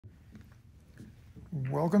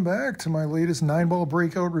Welcome back to my latest 9-ball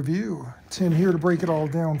breakout review. Tim here to break it all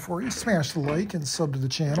down for you. Smash the like and sub to the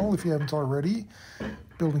channel if you haven't already.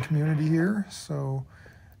 Building community here, so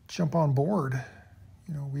jump on board.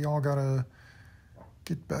 You know, we all gotta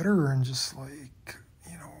get better and just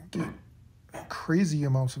get crazy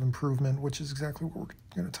amounts of improvement, which is exactly what we're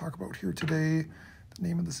going to talk about here today. The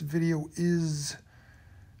name of this video is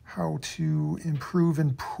how to improve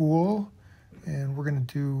in pool, and we're going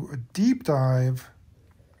to do a deep dive.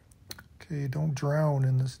 Okay, don't drown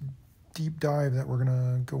in this deep dive that we're going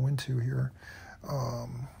to go into here.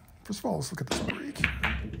 First of all, let's look at this break.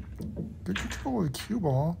 Good control of the cue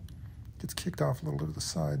ball. Gets kicked off a little bit to the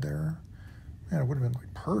side there. Man, it would have been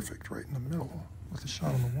like perfect right in the middle with the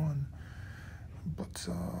shot on the one. But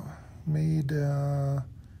made 2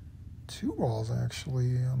 balls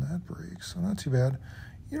actually on that break, so not too bad.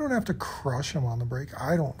 You don't have to crush them on the break,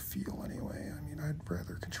 I don't feel anyway. I mean, I'd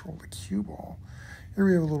rather control the cue ball. Here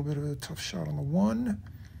we have a little bit of a tough shot on the one.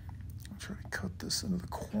 I'll try to cut this into the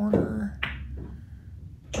corner.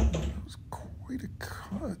 That was quite a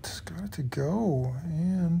cut. Got it to go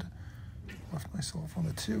and left myself on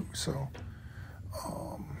the 2. So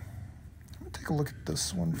I'm gonna take a look at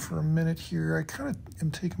this one for a minute here. I kind of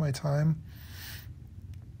am taking my time,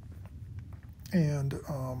 and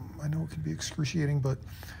I know it can be excruciating, but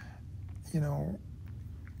you know,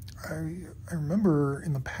 I remember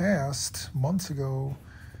in the past, months ago,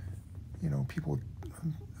 you know, people would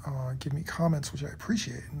give me comments, which I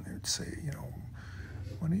appreciate, and they would say, you know,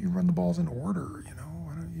 why don't you run the balls in order? You know,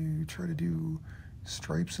 why don't you try to do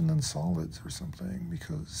stripes and then solids or something?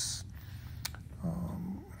 Because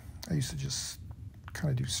I used to just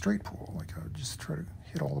kind of do straight pool, like I would just try to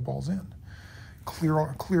hit all the balls in,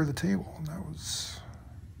 clear the table, and that was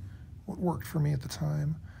what worked for me at the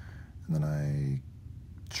time. And then I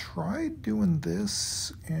tried doing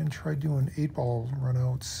this and tried doing 8-ball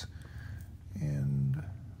runouts and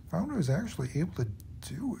found I was actually able to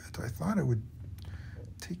do it. I thought it would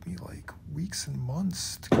take me like weeks and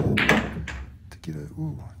months to get a,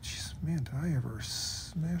 ooh, jeez, man, did I ever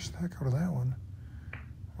smash the heck out of that one?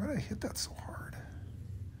 Why did I hit that so hard?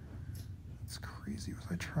 That's crazy. Was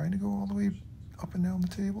I trying to go all the way up and down the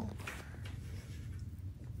table?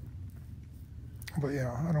 But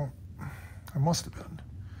yeah, I must have been.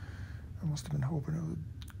 I must have been hoping it would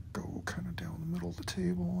go kind of down the middle of the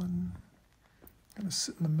table and kind of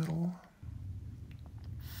sit in the middle.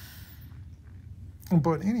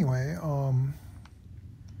 But anyway,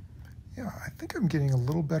 yeah, I think I'm getting a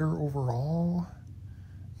little better overall.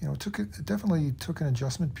 You know, it definitely took an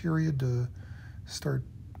adjustment period to start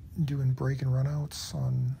doing break and runouts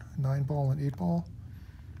on 9-ball and 8-ball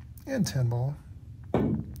and 10-ball,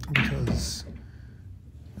 because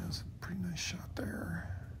that's a pretty nice shot there.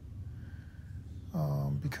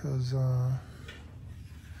 Because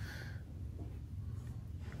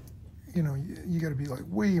you know, you got to be like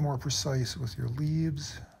way more precise with your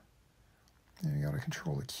leaves. You got to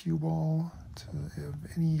control the cue ball to have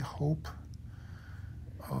any hope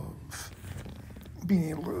of being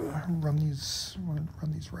able to run these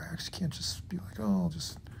racks. You can't just be like, oh, I'll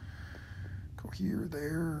just go here or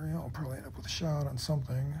there. You know, I'll probably end up with a shot on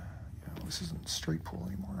something. You know, this isn't straight pull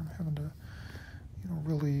anymore. I'm having to, you know,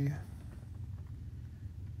 really,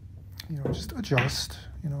 you know, just adjust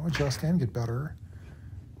and get better.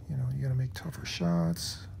 You know, you got to make tougher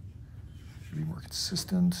shots, be more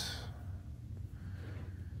consistent.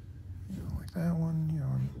 You know, like that one. You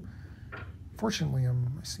know, fortunately, I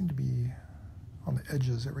seem to be on the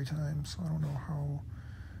edges every time, so I don't know how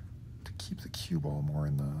to keep the cue ball more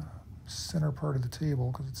in the center part of the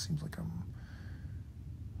table, because it seems like I'm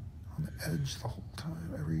on the edge the whole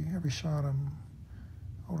time. Every shot I'm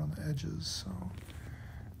out on the edges, so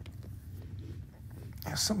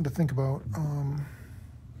yeah, something to think about.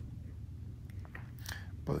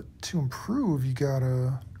 But to improve, you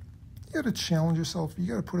gotta challenge yourself. You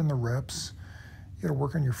gotta put in the reps. You gotta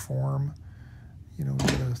work on your form. You know,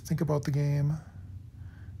 you gotta think about the game.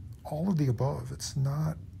 All of the above. It's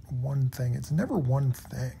not one thing. It's never one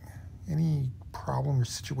thing. Any problem or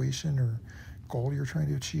situation or goal you're trying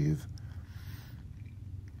to achieve,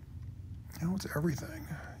 you know, it's everything.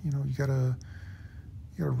 You know, you gotta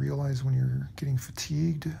realize when you're getting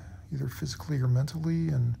fatigued, either physically or mentally,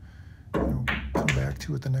 and you know, come back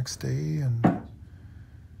to it the next day and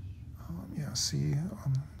yeah, see,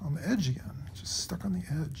 on the edge again, just stuck on the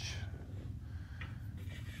edge.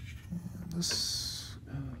 And this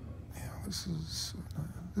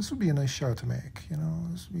would be a nice shot to make. You know,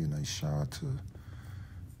 this would be a nice shot to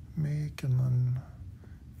make, and then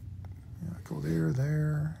go there,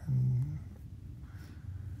 and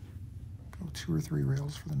go 2 or 3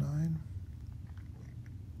 rails for the 9.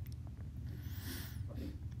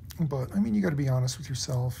 But I mean, you got to be honest with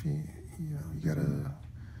yourself. You got to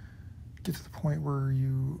get to the point where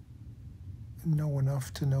you know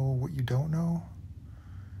enough to know what you don't know.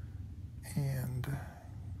 And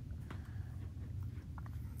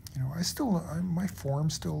my form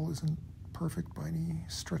still isn't perfect by any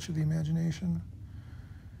stretch of the imagination.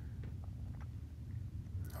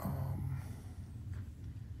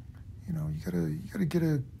 You gotta get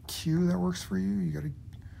a cue that works for you. You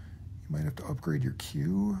might have to upgrade your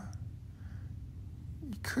cue.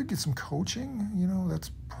 You could get some coaching. That's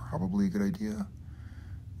probably a good idea.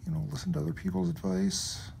 Listen to other people's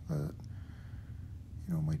advice that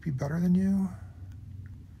might be better than you.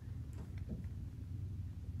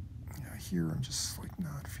 Here I'm just like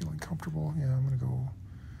not feeling comfortable. I'm gonna go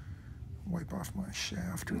wipe off my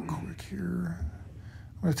shaft real quick here.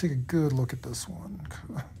 I'm gonna take a good look at this one.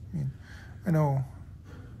 I mean, I know,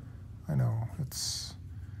 it's,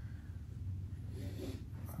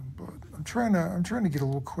 but I'm trying to get a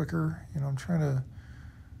little quicker. I'm trying to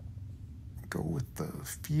go with the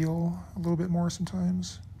feel a little bit more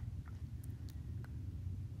sometimes.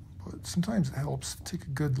 But sometimes it helps to take a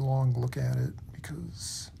good long look at it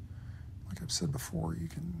because, like I've said before, you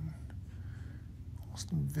can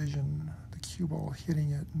almost envision the cue ball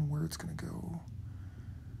hitting it and where it's going to go.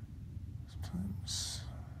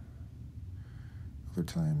 Other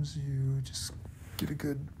times you just get a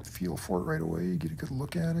good feel for it right away. You get a good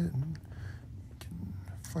look at it and you can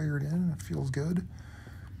fire it in and it feels good.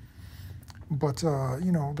 But,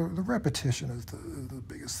 the repetition is the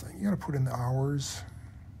biggest thing. You got to put in the hours.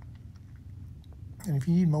 And if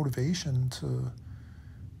you need motivation to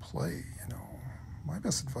play, my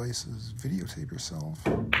best advice is videotape yourself.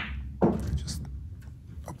 Just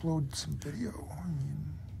upload some video. I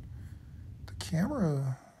mean, the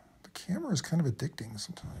camera is kind of addicting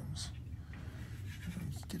sometimes.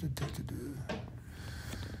 You get addicted to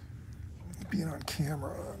being on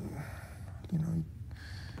camera, and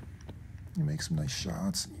you make some nice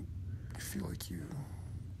shots, and you feel like you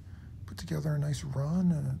put together a nice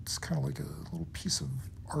run, and it's kind of like a little piece of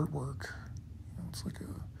artwork. It's like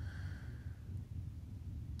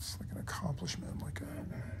an accomplishment, like a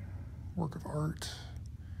work of art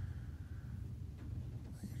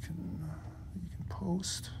that you can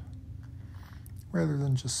post, rather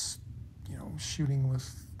than just shooting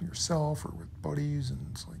with yourself or with buddies. And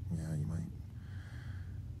it's like, you might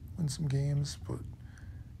win some games, but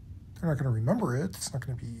they're not going to remember it. It's not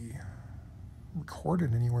going to be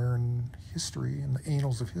recorded anywhere in history, in the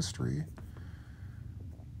annals of history.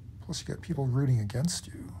 Plus, you got people rooting against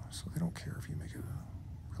you, so they don't care if you make a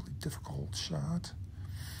really difficult shot.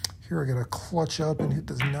 Here I got to clutch up and hit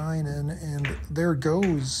this 9 in, and there it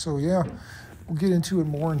goes. So yeah, we'll get into it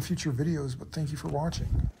more in future videos, but thank you for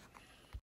watching.